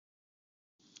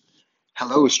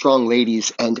Hello, strong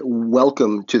ladies, and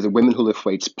welcome to the Women Who Lift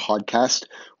Weights podcast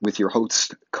with your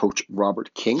host, Coach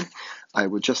Robert King. I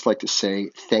would just like to say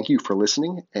thank you for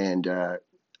listening. And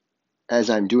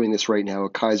as I'm doing this right now,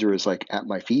 Kaiser is like at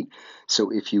my feet. So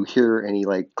if you hear any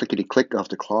like clickety click off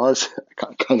the claws,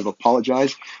 I kind of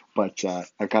apologize. But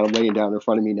I've got him laying down in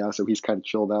front of me now, so he's kind of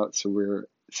chilled out. So we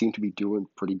seem to be doing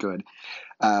pretty good.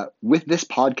 With this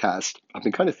podcast, I've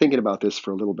been kind of thinking about this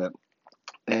for a little bit.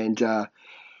 And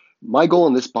my goal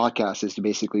in this podcast is to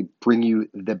basically bring you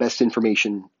the best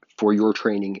information for your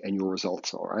training and your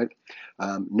results. All right,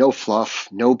 no fluff,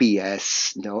 no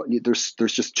BS. No, there's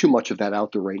just too much of that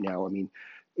out there right now. I mean,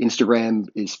 Instagram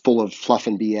is full of fluff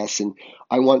and BS, and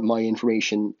I want my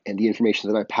information and the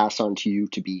information that I pass on to you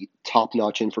to be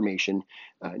top-notch information,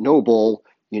 no bull.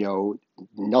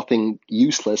 Nothing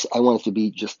useless. I want it to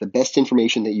be just the best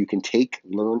information that you can take,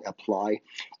 learn, apply,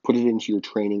 put it into your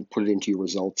training, put it into your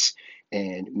results,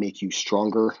 and make you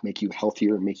stronger, make you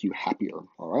healthier, make you happier.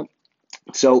 All right.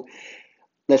 So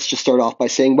let's just start off by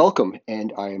saying welcome.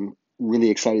 And I'm really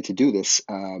excited to do this.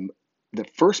 The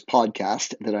first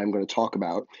podcast that I'm going to talk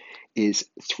about is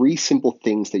 3 simple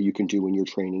things that you can do in your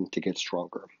training to get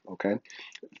stronger. Okay.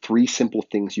 3 simple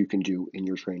things you can do in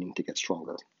your training to get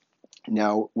stronger.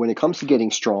 Now, when it comes to getting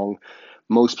strong,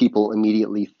 most people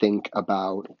immediately think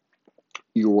about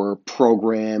your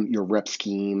program, your rep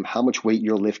scheme, how much weight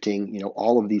you're lifting,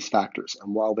 all of these factors.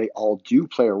 And while they all do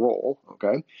play a role,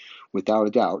 okay, without a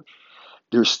doubt,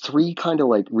 there's 3 kind of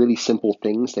like really simple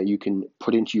things that you can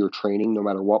put into your training, no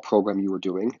matter what program you are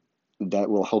doing,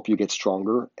 that will help you get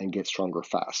stronger and get stronger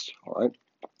fast. All right.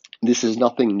 This is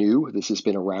nothing new. This has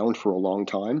been around for a long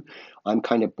time. I'm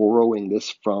kind of borrowing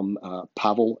this from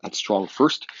Pavel at Strong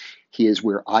First. He is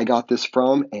where I got this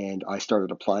from, and I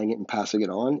started applying it and passing it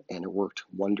on, and it worked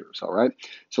wonders. All right.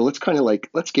 So let's get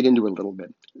into it a little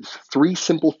bit. 3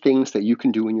 simple things that you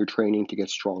can do in your training to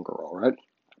get stronger. All right.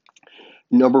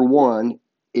 Number 1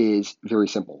 is very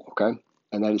simple. Okay.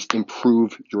 And that is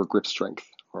improve your grip strength.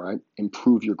 All right.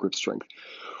 Improve your grip strength.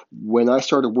 When I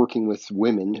started working with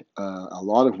women, a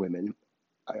lot of women,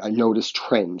 I noticed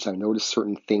trends. I noticed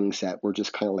certain things that were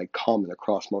just kind of like common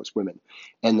across most women.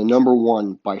 And the number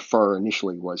 1 by far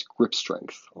initially was grip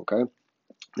strength. Okay.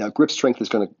 Now, grip strength is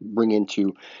going to bring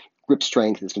into grip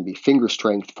strength. It's going to be finger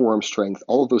strength, forearm strength.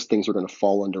 All of those things are going to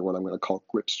fall under what I'm going to call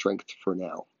grip strength for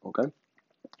now. Okay.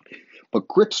 But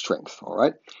grip strength, all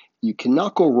right, you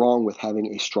cannot go wrong with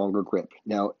having a stronger grip.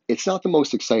 Now, it's not the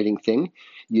most exciting thing.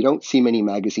 You don't see many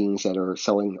magazines that are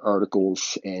selling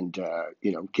articles and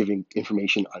giving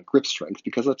information on grip strength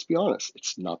because, let's be honest,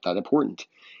 it's not that important.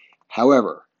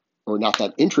 However, or not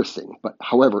that interesting, but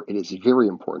however, it is very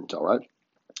important. All right,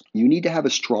 you need to have a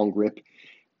strong grip.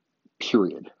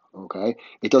 Period. Okay.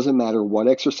 It doesn't matter what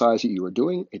exercise that you are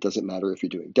doing. It doesn't matter if you're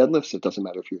doing deadlifts. It doesn't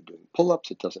matter if you're doing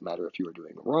pull-ups. It doesn't matter if you are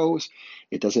doing rows.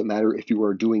 It doesn't matter if you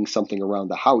are doing something around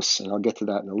the house. And I'll get to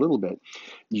that in a little bit.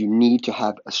 You need to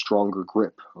have a stronger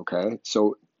grip. Okay.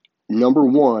 So number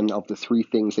 1 of the 3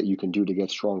 things that you can do to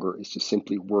get stronger is to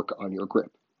simply work on your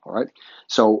grip. All right.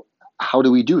 So how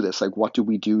do we do this? Like, what do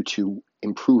we do to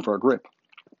improve our grip?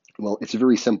 Well, it's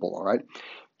very simple. All right.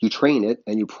 You train it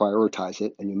and you prioritize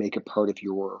it and you make it part of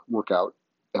your workout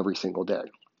every single day.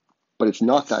 But it's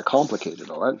not that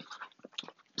complicated, all right?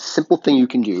 Simple thing you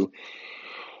can do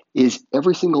is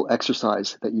every single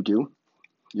exercise that you do,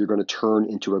 you're going to turn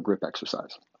into a grip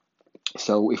exercise.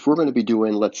 So if we're going to be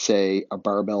doing, let's say, a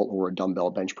barbell or a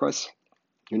dumbbell bench press,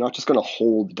 you're not just going to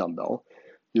hold the dumbbell,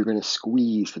 you're going to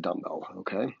squeeze the dumbbell,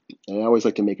 okay? And I always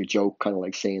like to make a joke, kind of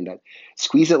like saying that,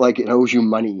 squeeze it like it owes you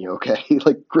money, okay?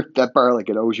 Like grip that bar like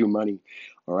it owes you money,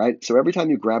 all right? So every time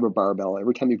you grab a barbell,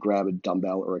 every time you grab a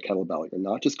dumbbell or a kettlebell, you're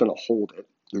not just going to hold it,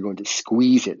 you're going to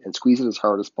squeeze it and squeeze it as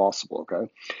hard as possible,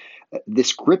 okay?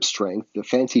 This grip strength, the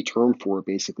fancy term for it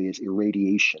basically is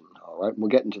irradiation, all right? We'll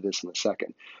get into this in a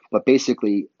second. But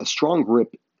basically, a strong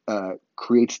grip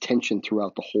creates tension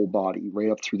throughout the whole body, right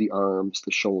up through the arms,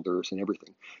 the shoulders, and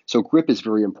everything. So grip is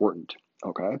very important,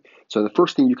 okay? So the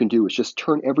first thing you can do is just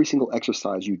turn every single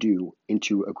exercise you do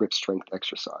into a grip strength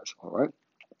exercise, all right?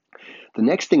 The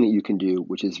next thing that you can do,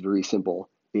 which is very simple,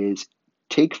 is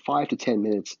take 5 to 10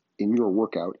 minutes in your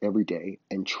workout every day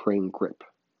and train grip,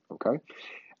 okay?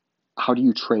 How do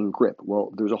you train grip?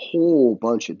 Well, there's a whole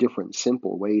bunch of different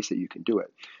simple ways that you can do it.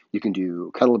 You can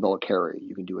do kettlebell carry,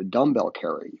 you can do a dumbbell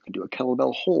carry, you can do a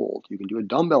kettlebell hold, you can do a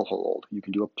dumbbell hold, you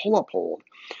can do a pull-up hold,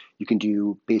 you can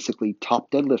do basically top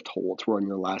deadlift holds where on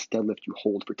your last deadlift you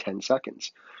hold for 10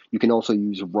 seconds. You can also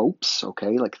use ropes,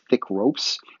 okay, like thick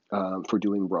ropes for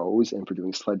doing rows and for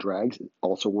doing sled drags. It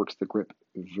also works the grip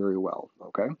very well,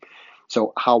 okay?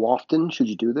 So how often should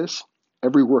you do this?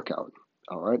 Every workout.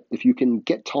 All right. If you can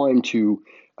get time to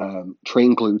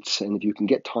train glutes, and if you can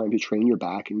get time to train your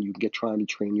back, and you can get time to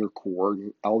train your core,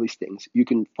 all these things, you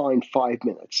can find 5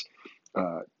 minutes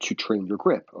to train your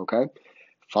grip. Okay.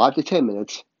 5 to 10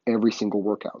 minutes every single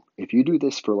workout. If you do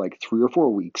this for like 3 or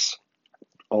 4 weeks,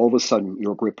 all of a sudden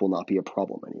your grip will not be a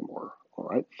problem anymore. All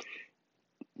right.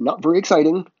 Not very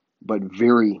exciting, but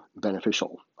very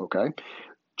beneficial. Okay.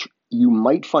 You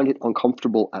might find it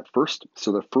uncomfortable at first.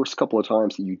 So the first couple of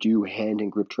times that you do hand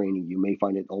and grip training, you may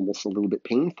find it almost a little bit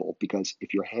painful, because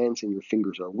if your hands and your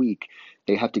fingers are weak,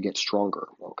 they have to get stronger.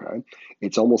 Okay.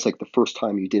 It's almost like the first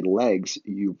time you did legs,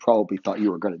 you probably thought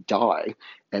you were going to die.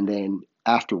 And then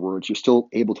afterwards, you're still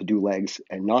able to do legs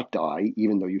and not die,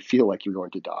 even though you feel like you're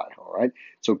going to die. All right.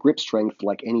 So grip strength,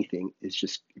 like anything, is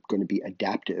just going to be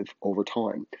adaptive over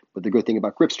time. But the good thing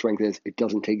about grip strength is it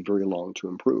doesn't take very long to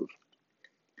improve.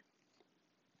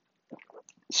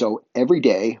 So every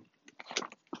day,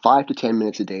 5 to 10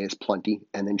 minutes a day is plenty,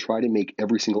 and then try to make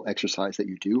every single exercise that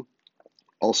you do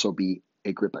also be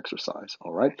a grip exercise.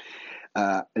 All right.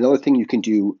 Another thing you can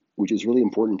do, which is really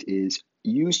important, is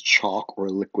use chalk or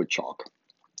liquid chalk.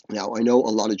 Now, I know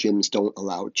a lot of gyms don't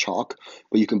allow chalk,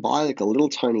 but you can buy like a little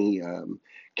tiny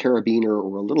carabiner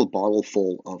or a little bottle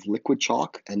full of liquid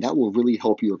chalk, and that will really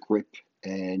help your grip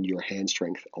and your hand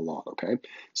strength a lot. Okay.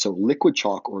 So liquid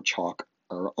chalk or chalk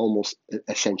are almost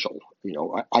essential.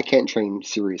 I can't train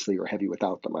seriously or heavy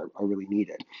without them. I really need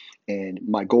it. And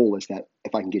my goal is that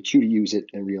if I can get you to use it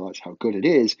and realize how good it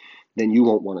is, then you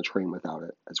won't want to train without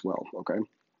it as well. Okay.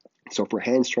 So for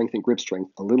hand strength and grip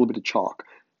strength, a little bit of chalk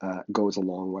goes a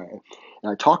long way. And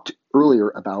I talked earlier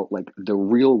about like the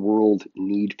real world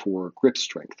need for grip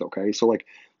strength. Okay. So like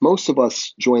most of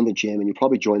us join the gym, and you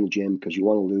probably join the gym because you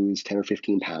want to lose 10 or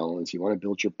 15 pounds. You want to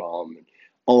build your bum, and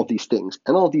all of these things.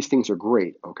 And all of these things are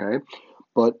great. Okay.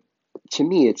 But to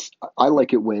me, I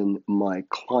like it when my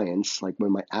clients, like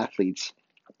when my athletes,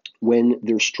 when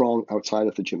they're strong outside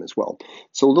of the gym as well.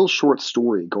 So a little short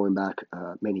story going back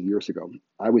many years ago.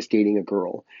 I was dating a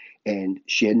girl, and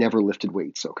she had never lifted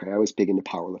weights. Okay, I was big into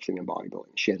powerlifting and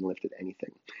bodybuilding. She hadn't lifted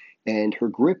anything, and her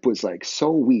grip was like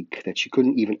so weak that she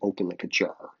couldn't even open like a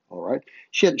jar. All right,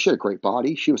 she had a great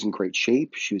body. She was in great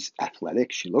shape. She was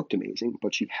athletic. She looked amazing,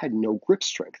 but she had no grip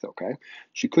strength. Okay,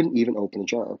 she couldn't even open a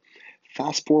jar.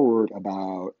 Fast forward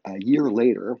about a year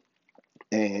later,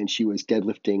 and she was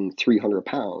deadlifting 300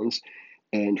 pounds,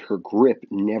 and her grip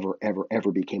never, ever,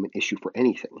 ever became an issue for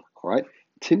anything. All right.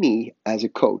 To me, as a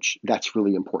coach, that's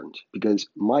really important, because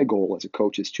my goal as a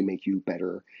coach is to make you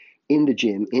better in the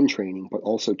gym, in training, but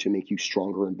also to make you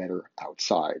stronger and better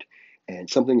outside. And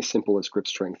something as simple as grip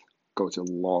strength goes a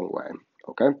long way.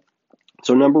 Okay.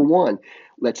 So, number one,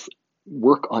 let's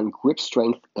work on grip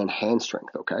strength and hand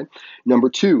strength. Okay. Number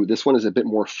two, this one is a bit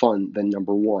more fun than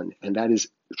number one, and that is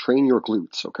train your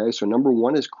glutes. Okay. So, number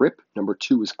one is grip, number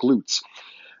two is glutes.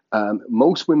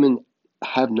 Most women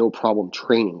have no problem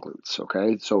training glutes.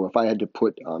 Okay. So, if I had to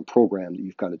put on program that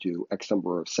you've got to do X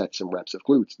number of sets and reps of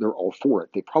glutes, they're all for it.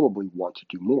 They probably want to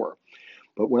do more.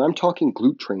 But when I'm talking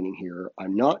glute training here,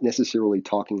 I'm not necessarily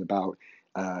talking about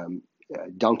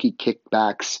donkey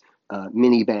kickbacks,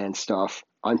 mini band stuff.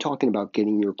 I'm talking about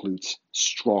getting your glutes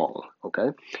strong. Okay.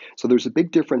 So there's a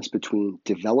big difference between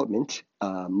development,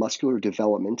 muscular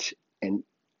development, and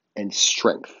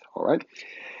strength. All right.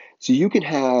 So you can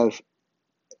have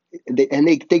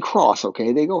they cross.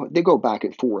 Okay, they go back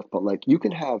and forth, but like you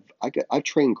can have I've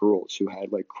trained girls who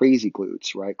had like crazy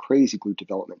glutes, right, crazy glute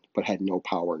development, but had no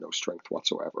power, no strength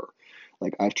whatsoever.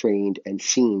 Like I've trained and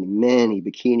seen many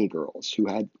bikini girls who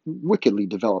had wickedly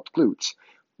developed glutes,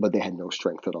 but they had no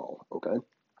strength at all. Okay.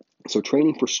 So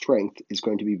training for strength is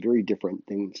going to be very different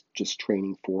than just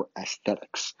training for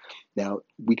aesthetics. Now,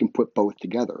 we can put both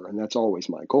together, and that's always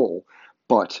my goal.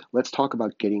 But let's talk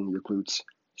about getting your glutes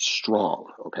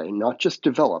strong, okay? Not just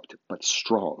developed, but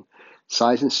strong.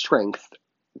 Size and strength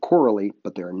correlate,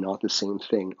 but they're not the same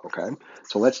thing, okay?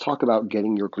 So let's talk about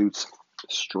getting your glutes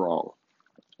strong.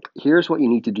 Here's what you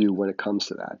need to do when it comes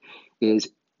to that is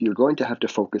you're going to have to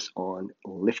focus on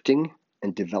lifting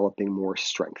and developing more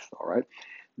strength, all right?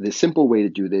 The simple way to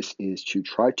do this is to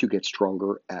try to get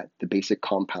stronger at the basic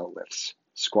compound lifts,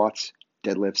 squats,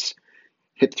 deadlifts.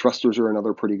 Hip thrusters are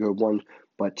another pretty good one,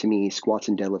 but to me, squats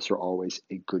and deadlifts are always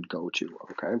a good go-to,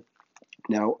 okay?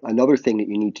 Now, another thing that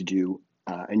you need to do,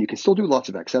 and you can still do lots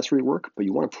of accessory work, but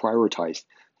you want to prioritize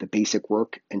the basic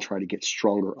work and try to get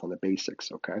stronger on the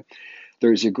basics, okay?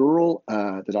 There's a girl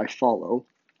that I follow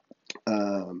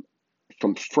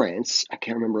from France. I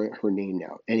can't remember her name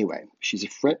now. Anyway, she's a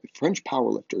French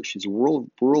powerlifter. She's a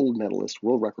world medalist,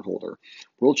 world record holder,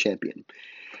 world champion.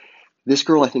 This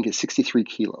girl, I think, is 63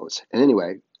 kilos. And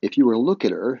anyway, if you were to look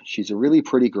at her, she's a really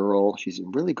pretty girl. She's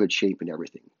in really good shape and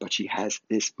everything, but she has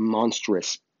this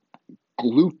monstrous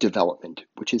glute development,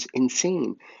 which is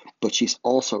insane. But she's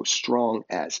also strong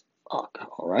as fuck.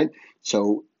 All right.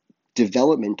 So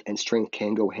development and strength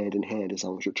can go hand in hand as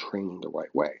long as you're training the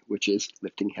right way, which is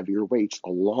lifting heavier weights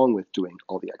along with doing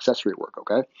all the accessory work.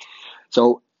 Okay.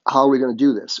 So how are we going to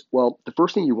do this? Well, the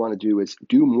first thing you want to do is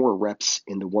do more reps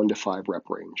in the 1 to 5 rep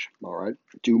range. All right.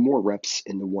 Do more reps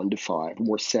in the 1 to 5,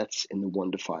 more sets in the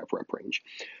 1 to 5 rep range.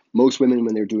 Most women,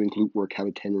 when they're doing glute work, have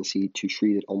a tendency to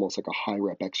treat it almost like a high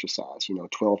rep exercise,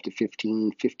 12 to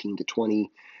 15, 15 to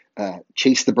 20.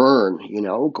 Chase the burn,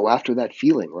 go after that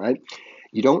feeling, right?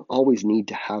 You don't always need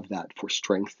to have that for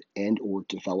strength and or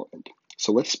development.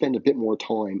 So let's spend a bit more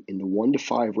time in the 1 to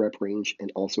 5 rep range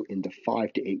and also in the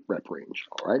 5 to 8 rep range.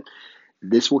 All right.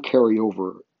 This will carry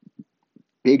over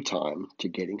big time to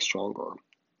getting stronger.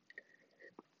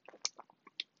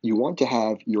 You want to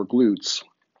have your glutes.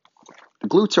 The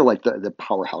glutes are like the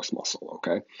powerhouse muscle.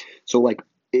 Okay. So like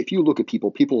if you look at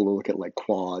people will look at like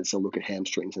quads, they'll look at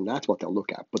hamstrings, and that's what they'll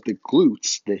look at. But the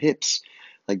glutes, the hips,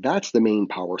 like that's the main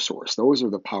power source. Those are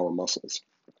the power muscles.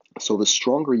 So the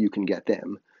stronger you can get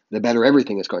them, the better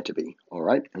everything is going to be. All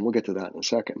right. And we'll get to that in a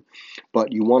second.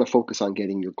 But you want to focus on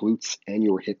getting your glutes and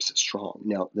your hips strong.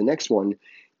 Now, the next one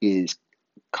is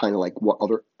kind of like what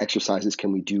other exercises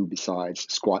can we do besides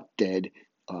squat, dead,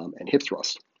 and hip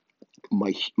thrust.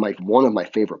 My one of my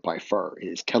favorite by far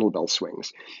is kettlebell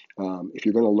swings. If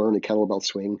you're going to learn a kettlebell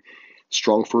swing,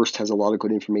 Strong First has a lot of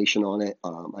good information on it.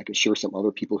 I can share some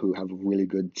other people who have really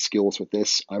good skills with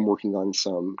this. I'm working on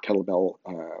some kettlebell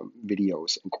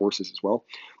videos and courses as well.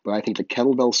 But I think the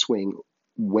kettlebell swing,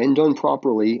 when done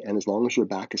properly, and as long as your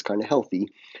back is kind of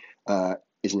healthy, uh,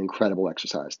 is an incredible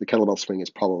exercise. The kettlebell swing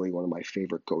is probably one of my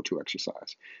favorite go-to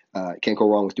exercise. Can't go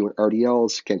wrong with doing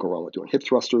RDLs, can't go wrong with doing hip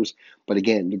thrusters. But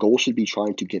again, the goal should be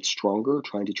trying to get stronger,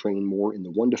 trying to train more in the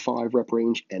 1 to 5 rep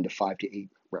range and the 5 to 8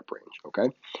 rep range.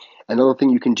 Okay. Another thing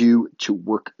you can do to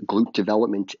work glute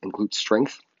development and glute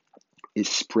strength is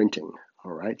sprinting.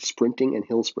 All right, sprinting and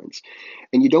hill sprints.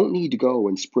 And you don't need to go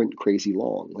and sprint crazy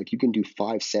long. Like you can do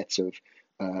 5 sets of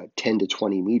 10 to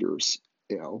 20 meters.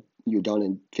 You're done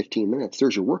in 15 minutes.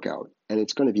 There's your workout, and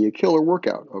it's going to be a killer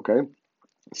workout. Okay,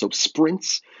 so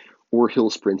sprints or hill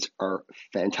sprints are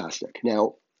fantastic.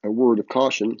 Now, a word of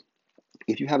caution: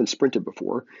 if you haven't sprinted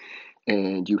before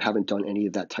and you haven't done any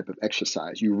of that type of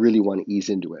exercise, you really want to ease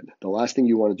into it. The last thing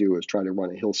you want to do is try to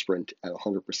run a hill sprint at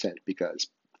 100% because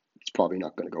it's probably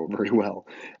not going to go very well.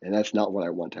 And that's not what I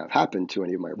want to have happen to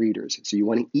any of my readers. So you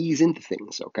want to ease into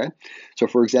things, okay? So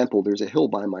for example, there's a hill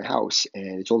by my house,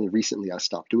 and it's only recently I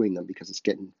stopped doing them because it's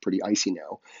getting pretty icy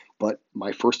now. But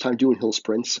my first time doing hill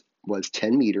sprints was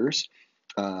 10 meters.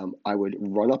 I would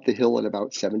run up the hill at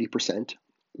about 70%,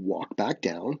 walk back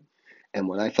down, and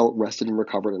when I felt rested and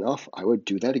recovered enough, I would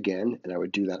do that again, and I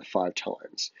would do that 5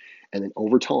 times. And then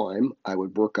over time, I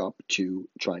would work up to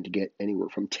trying to get anywhere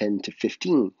from 10 to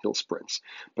 15 hill sprints.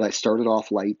 But I started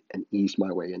off light and eased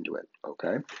my way into it.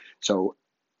 Okay. So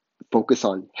focus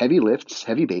on heavy lifts,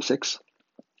 heavy basics.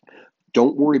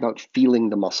 Don't worry about feeling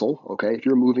the muscle. Okay. If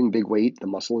you're moving big weight, the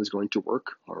muscle is going to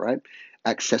work. All right.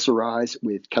 Accessorize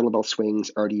with kettlebell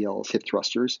swings, RDLs, hip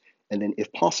thrusters. And then,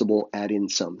 if possible, add in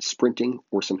some sprinting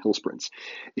or some hill sprints.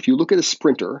 If you look at a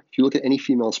sprinter, if you look at any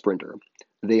female sprinter,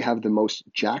 they have the most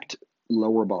jacked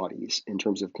lower bodies in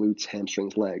terms of glutes,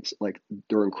 hamstrings, legs. Like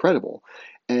they're incredible.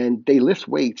 And they lift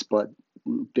weights, but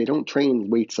they don't train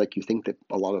weights like you think that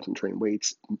a lot of them train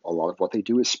weights. A lot of what they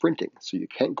do is sprinting. So you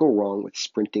can't go wrong with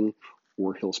sprinting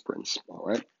or hill sprints. All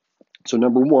right. So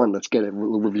number one, let's get a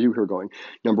review here going.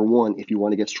 Number one, if you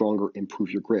want to get stronger,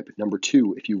 improve your grip. Number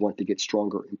two, if you want to get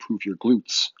stronger, improve your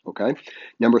glutes. Okay.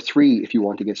 Number three, if you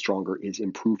want to get stronger, is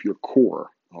improve your core.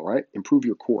 All right. Improve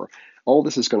your core. All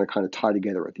this is going to kind of tie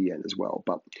together at the end as well,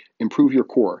 but improve your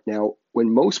core. Now,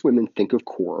 when most women think of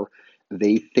core,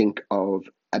 they think of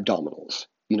abdominals,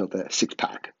 the 6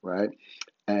 pack, right?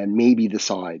 And maybe the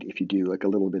side if you do like a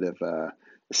little bit of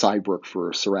side work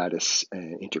for serratus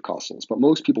and intercostals. But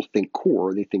most people think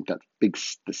core, they think that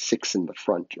the 6 in the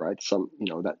front, right?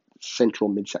 That central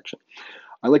midsection.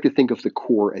 I like to think of the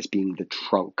core as being the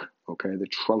trunk, okay, the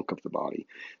trunk of the body.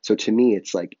 So to me,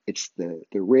 it's the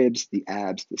ribs, the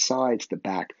abs, the sides, the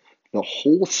back, the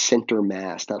whole center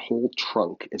mass, that whole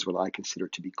trunk is what I consider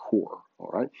to be core, all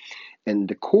right? And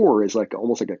the core is like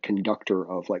almost like a conductor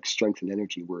of like strength and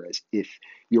energy. Whereas if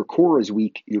your core is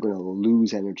weak, you're going to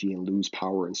lose energy and lose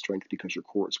power and strength because your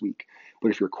core is weak. But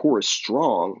if your core is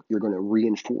strong, you're going to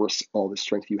reinforce all the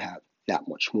strength you have that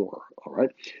much more. All right.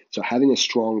 So having a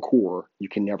strong core, you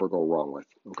can never go wrong with.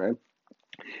 Okay.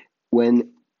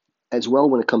 When as well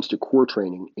when it comes to core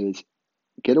training is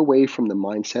get away from the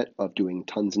mindset of doing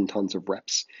tons and tons of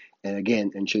reps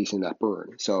and chasing that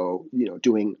burn. So,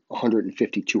 doing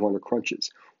 150, 200 crunches.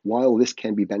 While this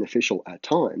can be beneficial at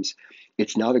times,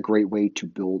 it's not a great way to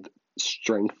build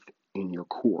strength in your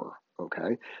core.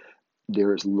 Okay.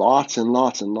 There's lots and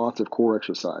lots and lots of core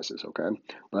exercises. Okay.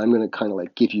 But I'm going to kind of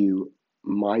like give you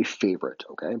my favorite.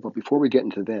 Okay. But before we get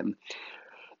into them,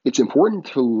 it's important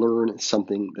to learn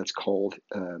something that's called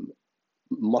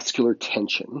muscular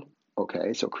tension.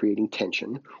 Okay, so creating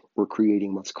tension or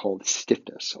creating what's called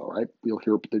stiffness. All right, you'll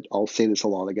hear. I'll say this a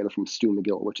lot. I get it from Stu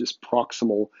McGill, which is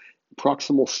proximal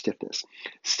stiffness.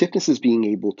 Stiffness is being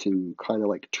able to kind of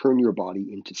like turn your body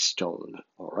into stone.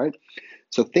 All right,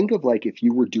 so think of like if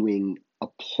you were doing a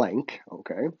plank,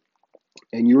 okay,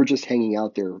 and you were just hanging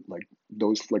out there like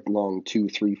those like long 2,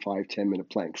 3, 5, 10 minute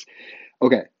planks.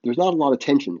 Okay, there's not a lot of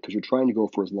tension because you're trying to go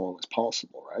for as long as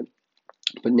possible, right?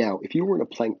 But now, if you were in a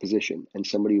plank position and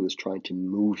somebody was trying to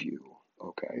move you,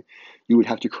 okay, you would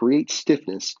have to create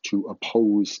stiffness to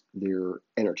oppose their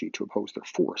energy, to oppose their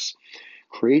force.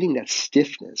 Creating that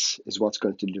stiffness is what's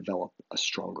going to develop a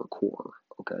stronger core,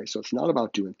 okay? So it's not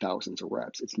about doing thousands of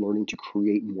reps, it's learning to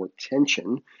create more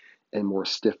tension and more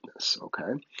stiffness,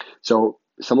 okay? So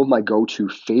some of my go-to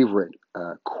favorite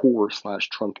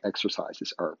core/trunk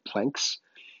exercises are planks,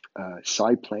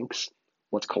 side planks,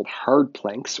 what's called hard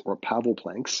planks or Pavel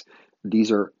planks.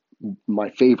 These are my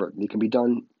favorite. They can be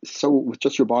done so with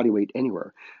just your body weight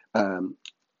anywhere.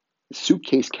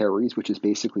 Suitcase carries, which is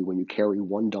basically when you carry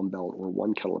one dumbbell or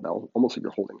one kettlebell, almost like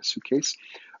you're holding a suitcase.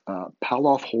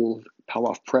 Palloff hold,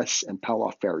 Palloff press, and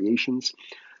Palloff variations.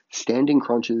 Standing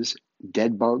crunches,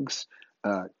 dead bugs,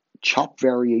 chop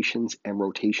variations, and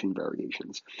rotation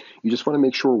variations. You just want to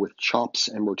make sure with chops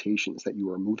and rotations that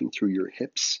you are moving through your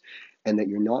hips and that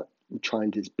you're not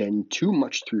trying to bend too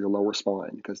much through your lower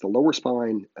spine, because the lower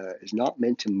spine is not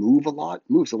meant to move a lot,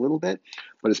 moves a little bit,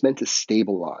 but it's meant to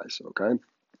stabilize, okay?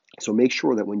 So make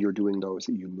sure that when you're doing those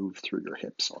that you move through your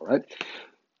hips, all right?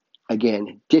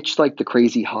 Again, ditch like the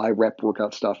crazy high rep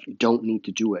workout stuff. You don't need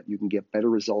to do it. You can get better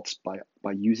results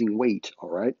by using weight, all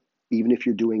right? Even if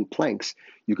you're doing planks,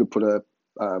 you could put a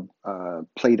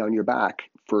plate on your back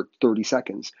for 30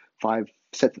 seconds, 5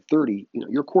 sets of 30.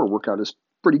 Your core workout is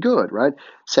pretty good, right?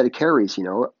 Set of carries,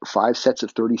 5 sets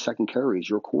of 30-second carries.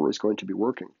 Your core is going to be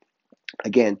working.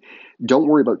 Again, don't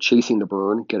worry about chasing the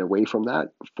burn. Get away from that.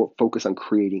 Focus on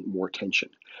creating more tension.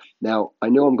 Now, I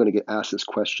know I'm going to get asked this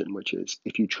question, which is,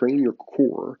 if you train your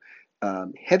core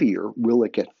heavier, will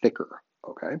it get thicker?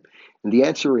 Okay. And the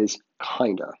answer is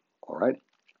kinda. All right.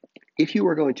 If you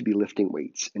are going to be lifting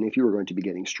weights and if you are going to be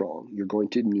getting strong, you're going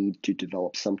to need to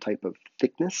develop some type of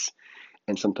thickness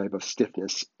and some type of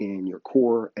stiffness in your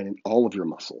core and in all of your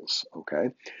muscles. Okay.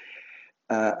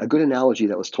 A good analogy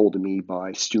that was told to me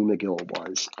by Stu McGill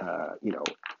was,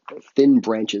 thin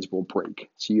branches will break.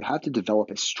 So you have to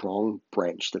develop a strong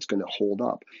branch that's going to hold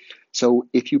up. So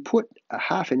if you put a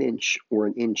half an inch or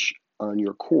an inch on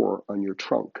your core, on your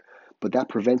trunk, but that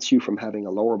prevents you from having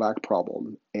a lower back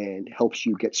problem and helps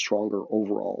you get stronger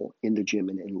overall in the gym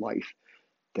and in life,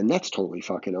 then that's totally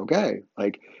fucking okay.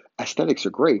 Like, aesthetics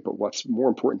are great, but what's more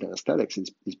important than aesthetics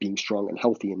is being strong and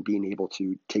healthy and being able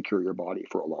to take care of your body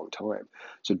for a long time.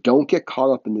 So don't get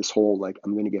caught up in this whole like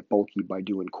I'm going to get bulky by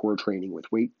doing core training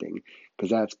with weight thing,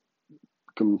 because that's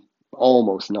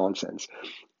almost nonsense.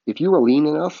 If you are lean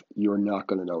enough, you're not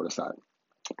going to notice that.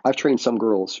 I've trained some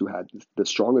girls who had the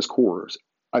strongest cores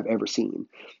I've ever seen,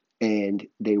 and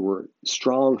they were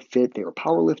strong, fit. They were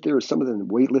power lifters. Some of them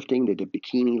weightlifting. They did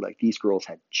bikini. Like, these girls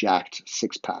had jacked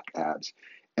 6-pack abs,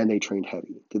 and they trained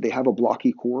heavy. Did they have a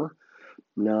blocky core?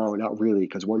 No, not really.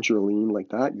 Because once you're lean like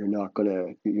that, you're not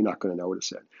gonna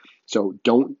notice it. So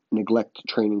don't neglect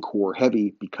training core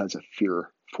heavy because of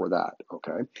fear for that.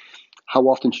 Okay. How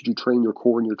often should you train your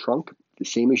core and your trunk? The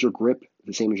same as your grip,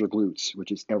 the same as your glutes,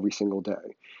 which is every single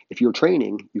day. If you're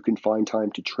training, you can find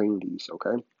time to train these.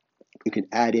 Okay. You can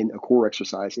add in a core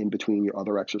exercise in between your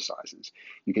other exercises.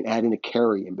 You can add in a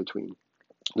carry in between.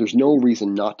 There's no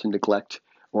reason not to neglect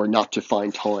or not to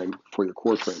find time for your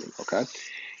core training, okay?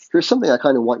 Here's something I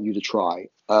kind of want you to try.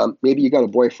 Maybe you got a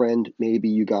boyfriend, maybe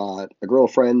you got a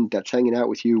girlfriend that's hanging out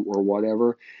with you or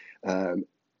whatever.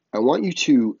 I want you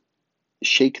to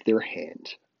shake their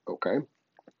hand, okay?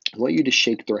 I want you to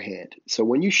shake their hand. So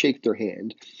when you shake their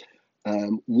hand,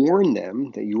 warn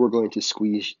them that you are going to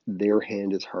squeeze their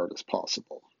hand as hard as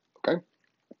possible, okay?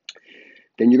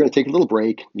 Then you're going to take a little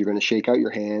break. You're going to shake out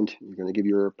your hand. You're going to give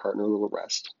your partner a little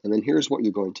rest. And then here's what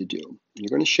you're going to do. You're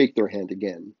going to shake their hand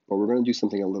again, but we're going to do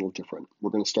something a little different. We're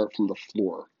going to start from the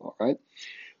floor, all right?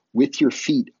 With your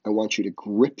feet, I want you to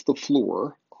grip the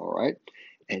floor, all right?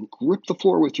 And grip the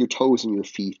floor with your toes and your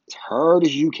feet as hard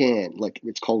as you can. Like,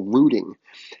 it's called rooting.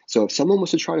 So if someone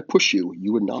was to try to push you,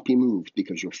 you would not be moved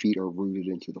because your feet are rooted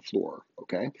into the floor,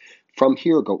 okay? From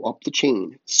here, go up the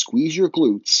chain. Squeeze your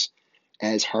glutes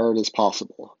as hard as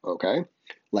possible, okay?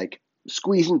 Like,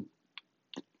 squeezing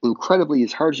incredibly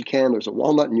as hard as you can. There's a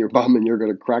walnut in your bum and you're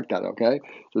going to crack that, okay?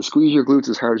 So squeeze your glutes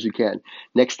as hard as you can.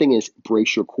 Next thing is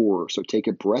brace your core. So take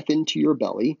a breath into your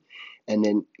belly and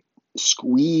then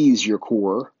squeeze your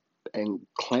core and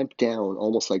clamp down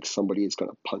almost like somebody is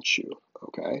going to punch you,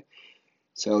 okay?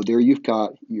 So there you've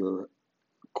got your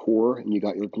core and you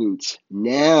got your glutes.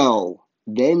 Now,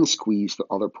 then squeeze the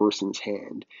other person's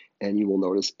hand, and you will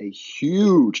notice a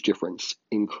huge difference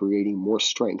in creating more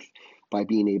strength by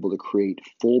being able to create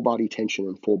full body tension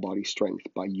and full body strength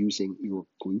by using your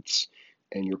glutes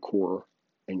and your core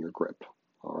and your grip.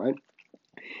 All right.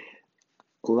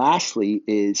 Lastly,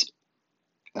 is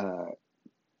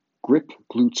grip,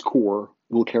 glutes, core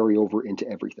will carry over into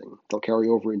everything. They'll carry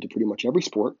over into pretty much every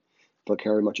sport. They'll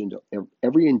carry much into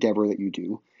every endeavor that you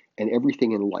do and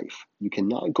everything in life. You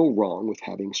cannot go wrong with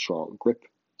having strong grip,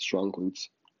 strong glutes,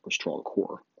 or strong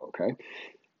core. Okay?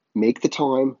 Make the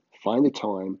time, find the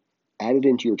time, add it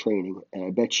into your training, and I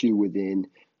bet you within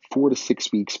 4 to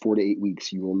 6 weeks, 4 to 8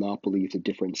 weeks, you will not believe the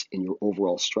difference in your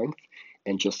overall strength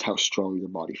and just how strong your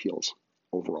body feels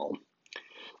overall.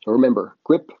 So remember,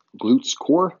 grip, glutes,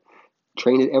 core.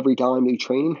 Train it every time you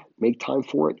train. Make time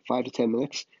for it, 5 to 10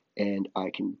 minutes, and I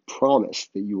can promise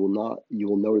that you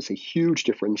will notice a huge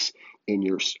difference in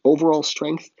your overall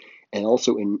strength and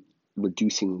also in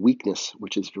reducing weakness,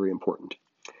 which is very important.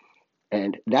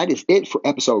 And that is it for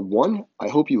episode 1. I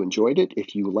hope you enjoyed it.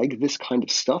 If you like this kind of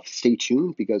stuff, stay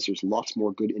tuned because there's lots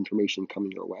more good information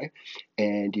coming your way.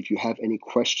 And if you have any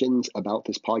questions about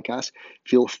this podcast,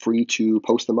 feel free to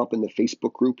post them up in the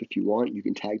Facebook group if you want. You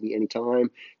can tag me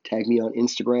anytime, tag me on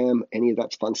Instagram, any of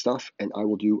that fun stuff, and I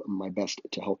will do my best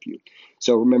to help you.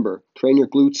 So remember, train your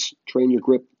glutes, train your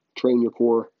grip, train your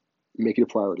core, make it a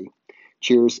priority.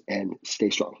 Cheers and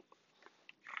stay strong.